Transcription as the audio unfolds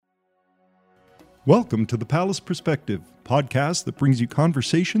Welcome to the Pallas Perspective, podcast that brings you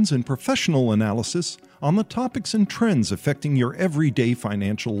conversations and professional analysis on the topics and trends affecting your everyday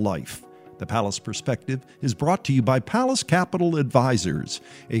financial life. The Pallas Perspective is brought to you by Pallas Capital Advisors,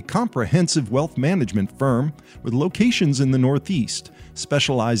 a comprehensive wealth management firm with locations in the Northeast,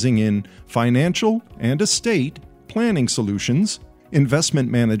 specializing in financial and estate planning solutions, investment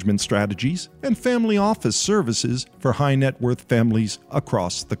management strategies, and family office services for high net worth families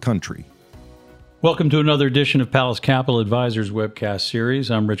across the country. Welcome to another edition of Pallas Capital Advisors webcast series.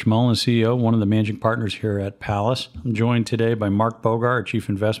 I'm Rich Mullen, CEO, one of the managing partners here at Pallas. I'm joined today by Mark Bogar, our Chief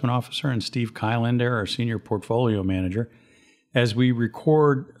Investment Officer, and Steve Kylander, our Senior Portfolio Manager. As we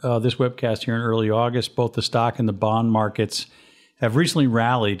record this webcast here in early August, both the stock and the bond markets have recently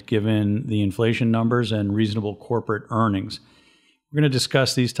rallied given the inflation numbers and reasonable corporate earnings. We're going to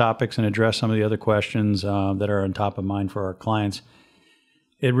discuss these topics and address some of the other questions that are on top of mind for our clients.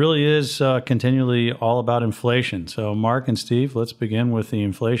 It really is continually all about inflation. So, Mark and Steve, let's begin with the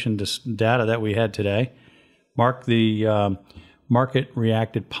inflation data that we had today. Mark, the market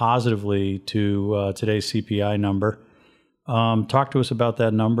reacted positively to today's CPI number. Talk to us about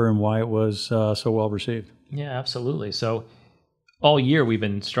that number and why it was so well received. Yeah, absolutely. So, all year we've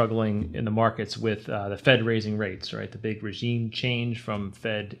been struggling in the markets with the Fed raising rates, right? The big regime change from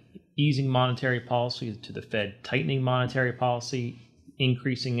Fed easing monetary policy to the Fed tightening monetary policy,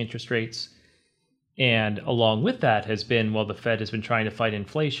 increasing interest rates. And along with that has been, well, the Fed has been trying to fight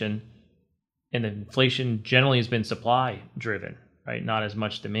inflation, and the inflation generally has been supply driven, right? Not as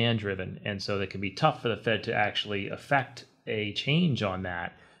much demand driven. And so it can be tough for the Fed to actually affect a change on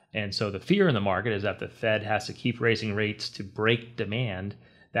that. And so the fear in the market is that the Fed has to keep raising rates to break demand.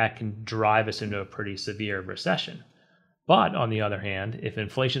 That can drive us into a pretty severe recession. But on the other hand, if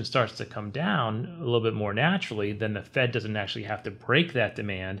inflation starts to come down a little bit more naturally, then the Fed doesn't actually have to break that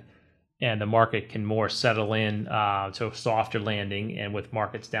demand, and the market can more settle in to a softer landing. And with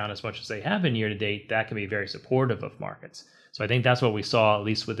markets down as much as they have been year to date, that can be very supportive of markets. So I think that's what we saw, at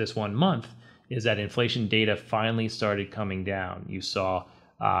least with this 1 month, is that inflation data finally started coming down. You saw,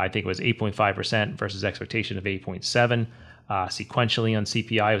 I think it was 8.5% versus expectation of 8.7. Sequentially on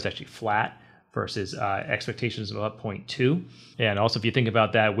CPI, it was actually flat versus expectations of up 0.2. And also, if you think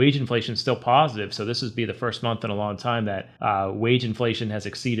about that, wage inflation is still positive. So this would be the first month in a long time that wage inflation has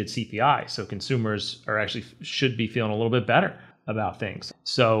exceeded CPI. So consumers are actually should be feeling a little bit better about things.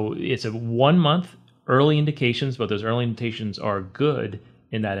 So it's a 1 month early indications, but those early indications are good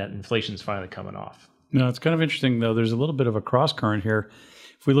in that inflation is finally coming off. No, it's kind of interesting, though. There's a little bit of a cross current here.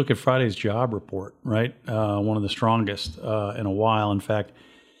 If we look at Friday's job report, right, one of the strongest in a while. In fact,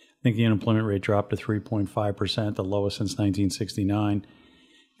 I think the unemployment rate dropped to 3.5%, the lowest since 1969.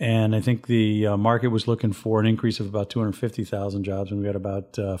 And I think the market was looking for an increase of about 250,000 jobs, and we got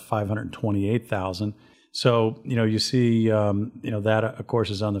about 528,000. So, you see, that, of course,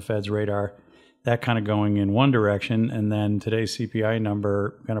 is on the Fed's radar, that kind of going in one direction. And then today's CPI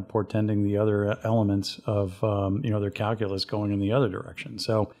number kind of portending the other elements of, their calculus going in the other direction.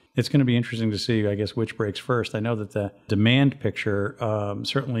 So it's going to be interesting to see, I guess, which breaks first. I know that the demand picture,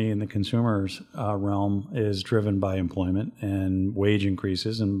 certainly in the consumer's realm, is driven by employment and wage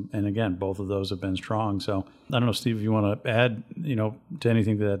increases. And again, both of those have been strong. So I don't know, Steve, if you want to add, to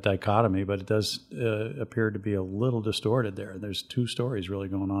anything to that dichotomy, but it does appear to be a little distorted there. There's two stories really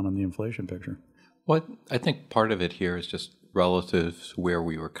going on in the inflation picture. Well, I think part of it here is just relative to where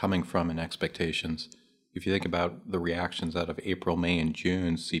we were coming from in expectations. If you think about the reactions out of April, May, and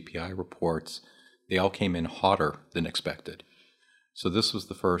June CPI reports, they all came in hotter than expected. So this was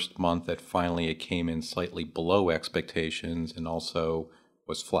the first month that finally it came in slightly below expectations and also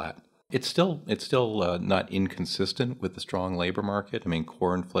was flat. It's still not inconsistent with the strong labor market. I mean,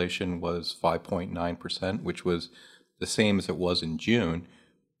 core inflation was 5.9%, which was the same as it was in June,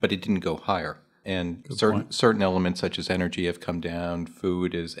 but it didn't go higher. And certain elements such as energy have come down.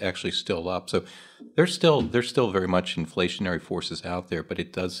 Food is actually still up. So there's still very much inflationary forces out there, but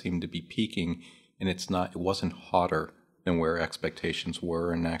it does seem to be peaking, and it wasn't hotter than where expectations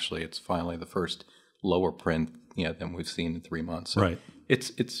were. And actually, it's finally the first lower print than we've seen in 3 months. So right.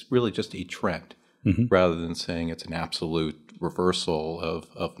 It's really just a trend rather than saying it's an absolute reversal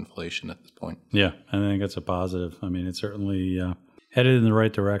of inflation at this point. Yeah, I think that's a positive. I mean, it's certainly headed in the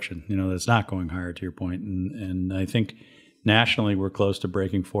right direction. That's not going higher, to your point. And I think nationally we're close to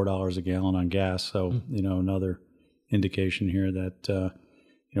breaking $4 a gallon on gas. So, another indication here that,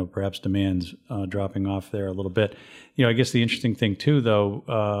 perhaps demand's dropping off there a little bit. I guess the interesting thing too,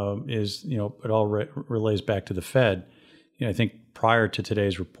 though, is, it all relays back to the Fed. I think prior to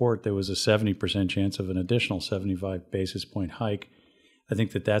today's report, there was a 70% chance of an additional 75 basis point hike. I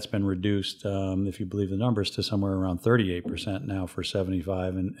think that's been reduced, if you believe the numbers, to somewhere around 38% now for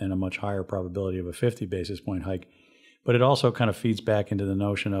 75 and a much higher probability of a 50 basis point hike. But it also kind of feeds back into the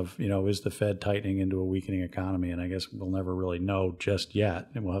notion of, is the Fed tightening into a weakening economy? And I guess we'll never really know just yet.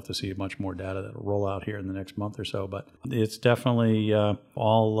 And we'll have to see much more data that will roll out here in the next month or so. But it's definitely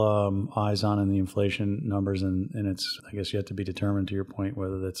all eyes on in the inflation numbers. And it's, I guess, yet to be determined, to your point,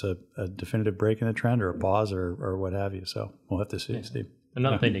 whether that's a definitive break in the trend or a pause or what have you. So we'll have to see, Steve.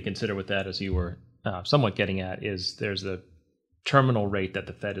 Another thing to consider with that, as you were somewhat getting at, is there's the terminal rate that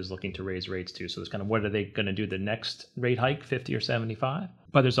the Fed is looking to raise rates to. So it's kind of, what are they going to do the next rate hike, 50 or 75?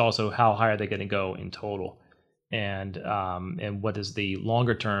 But there's also, how high are they going to go in total? And what does the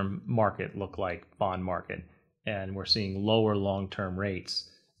longer term market look like, bond market? And we're seeing lower long-term rates.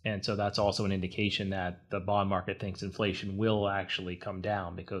 And so that's also an indication that the bond market thinks inflation will actually come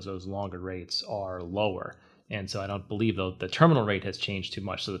down because those longer rates are lower. And so I don't believe, though, the terminal rate has changed too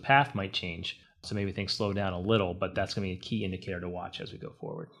much. So the path might change. So maybe things slow down a little, but that's going to be a key indicator to watch as we go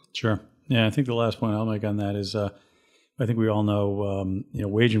forward. Sure. Yeah, I think the last point I'll make on that is I think we all know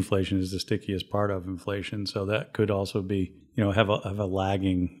wage inflation is the stickiest part of inflation. So that could also be, have a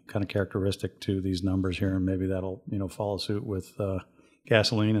lagging kind of characteristic to these numbers here. And maybe that'll, follow suit with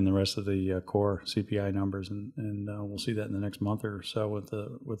gasoline and the rest of the core CPI numbers. And we'll see that in the next month or so with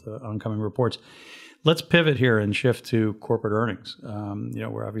the oncoming reports. Let's pivot here and shift to corporate earnings.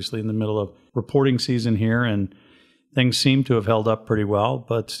 We're obviously in the middle of reporting season here, and things seem to have held up pretty well.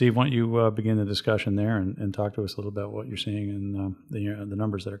 But Steve, why don't you begin the discussion there and talk to us a little about what you're seeing in the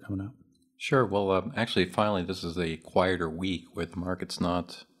numbers that are coming out? Sure. Well, actually, finally, this is a quieter week where the market's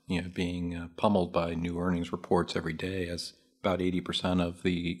not being pummeled by new earnings reports every day, as about 80% of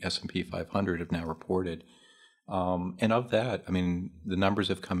the S&P 500 have now reported. And of that, I mean, the numbers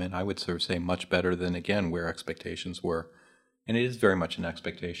have come in, I would sort of say, much better than, again, where expectations were. And it is very much an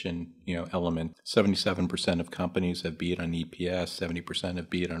expectation, element. 77% of companies have beat on EPS, 70% have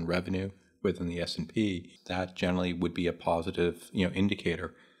beat on revenue within the S&P. That generally would be a positive,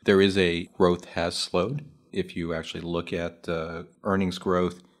 indicator. There is growth has slowed. If you actually look at earnings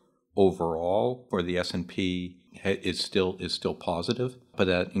growth overall for the S&P, is still positive, but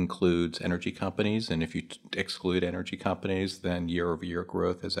that includes energy companies. And if you exclude energy companies, then year-over-year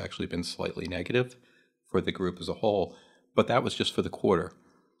growth has actually been slightly negative for the group as a whole. But that was just for the quarter.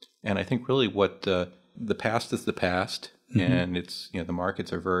 And I think really what the past is the past, and it's the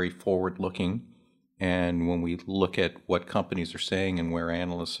markets are very forward-looking. And when we look at what companies are saying and where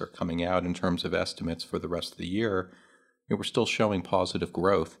analysts are coming out in terms of estimates for the rest of the year, we're still showing positive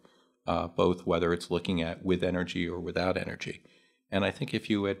growth. Both whether it's looking at with energy or without energy. And I think if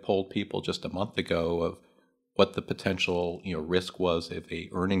you had polled people just a month ago of what the potential risk was of a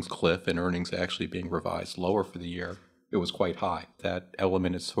earnings cliff and earnings actually being revised lower for the year, it was quite high. That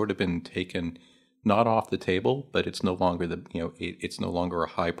element has sort of been taken not off the table, but it's no longer it's no longer a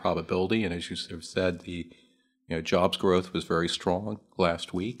high probability. And as you sort of said, the jobs growth was very strong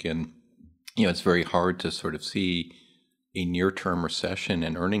last week, and it's very hard to sort of see a near-term recession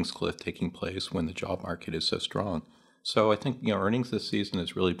and earnings cliff taking place when the job market is so strong. So I think earnings this season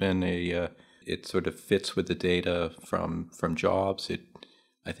has really been it sort of fits with the data from jobs.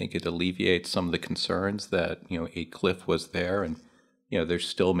 I think it alleviates some of the concerns that a cliff was there, and there's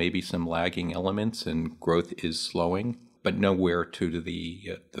still maybe some lagging elements and growth is slowing, but nowhere to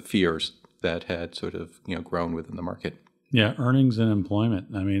the fears that had sort of grown within the market. Yeah, earnings and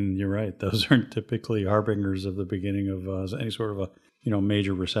employment. I mean, you're right. Those aren't typically harbingers of the beginning of any sort of a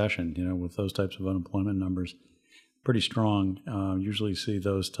major recession. With those types of unemployment numbers, pretty strong. Usually see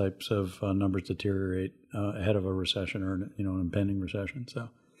those types of numbers deteriorate ahead of a recession or an impending recession. So,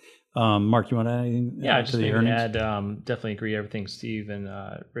 Mark, you want to add anything? Yeah, to just the maybe earnings? add. Definitely agree everything Steve and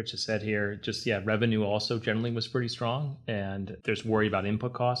Rich has said here. Just revenue also generally was pretty strong, and there's worry about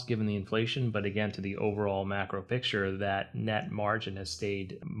input costs given the inflation. But again, to the overall macro picture, that net margin has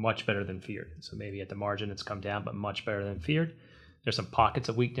stayed much better than feared. So maybe at the margin it's come down, but much better than feared. There's some pockets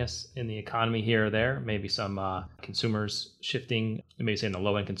of weakness in the economy here or there. Maybe some consumers shifting, maybe say in the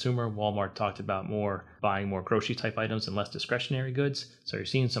low-end consumer. Walmart talked about buying more grocery-type items and less discretionary goods. So you're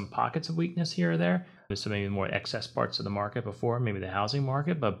seeing some pockets of weakness here or there. There's some maybe more excess parts of the market before, maybe the housing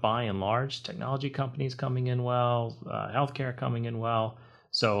market. But by and large, technology companies coming in well, healthcare coming in well.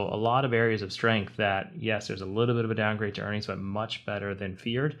 So a lot of areas of strength that, yes, there's a little bit of a downgrade to earnings, but much better than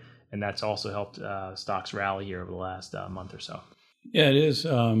feared. And that's also helped stocks rally here over the last month or so. Yeah, it is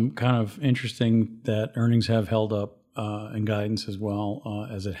kind of interesting that earnings have held up and guidance as well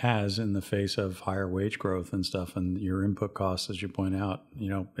as it has in the face of higher wage growth and stuff, and your input costs, as you point out.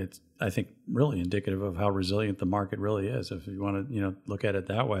 It's, I think, really indicative of how resilient the market really is, if you want to look at it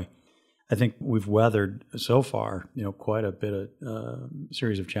that way. I think we've weathered so far, quite a bit of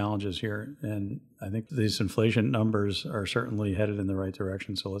series of challenges here, and I think these inflation numbers are certainly headed in the right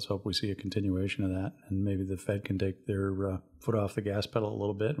direction. So let's hope we see a continuation of that, and maybe the Fed can take their foot off the gas pedal a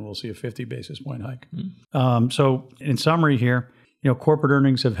little bit, and we'll see a 50 basis point hike. So in summary here, corporate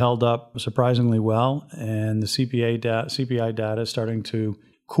earnings have held up surprisingly well, and the CPI data is starting to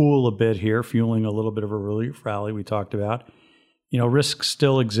cool a bit here, fueling a little bit of a relief rally we talked about. Risks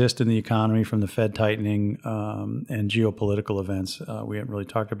still exist in the economy from the Fed tightening and geopolitical events. We haven't really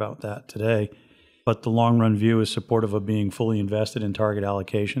talked about that today, but the long-run view is supportive of being fully invested in target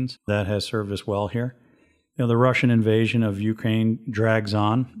allocations. That has served us well here. The Russian invasion of Ukraine drags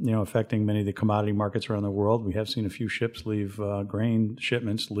on, affecting many of the commodity markets around the world. We have seen a few ships grain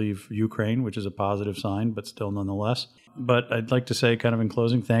shipments leave Ukraine, which is a positive sign, but still nonetheless. But I'd like to say, kind of in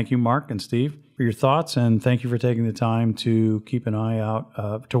closing, thank you, Mark and Steve, for your thoughts, and thank you for taking the time to keep an eye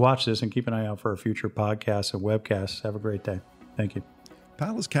out, to watch this and keep an eye out for our future podcasts and webcasts. Have a great day. Thank you.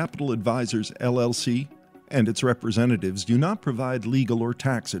 Pallas Capital Advisors, LLC, and its representatives do not provide legal or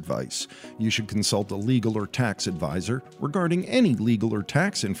tax advice. You should consult a legal or tax advisor regarding any legal or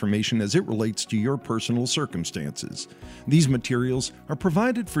tax information as it relates to your personal circumstances. These materials are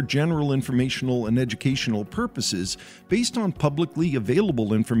provided for general informational and educational purposes based on publicly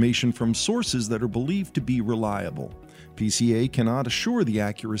available information from sources that are believed to be reliable. PCA cannot assure the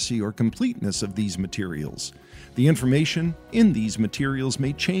accuracy or completeness of these materials. The information in these materials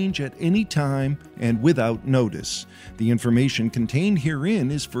may change at any time and without notice. The information contained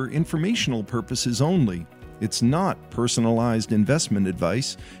herein is for informational purposes only. It's not personalized investment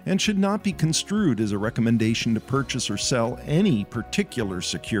advice and should not be construed as a recommendation to purchase or sell any particular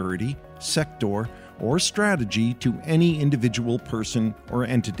security, sector, or strategy to any individual person or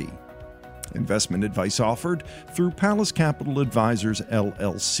entity. Investment advice offered through Pallas Capital Advisors,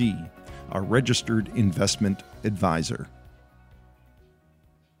 LLC, a registered investment advisor.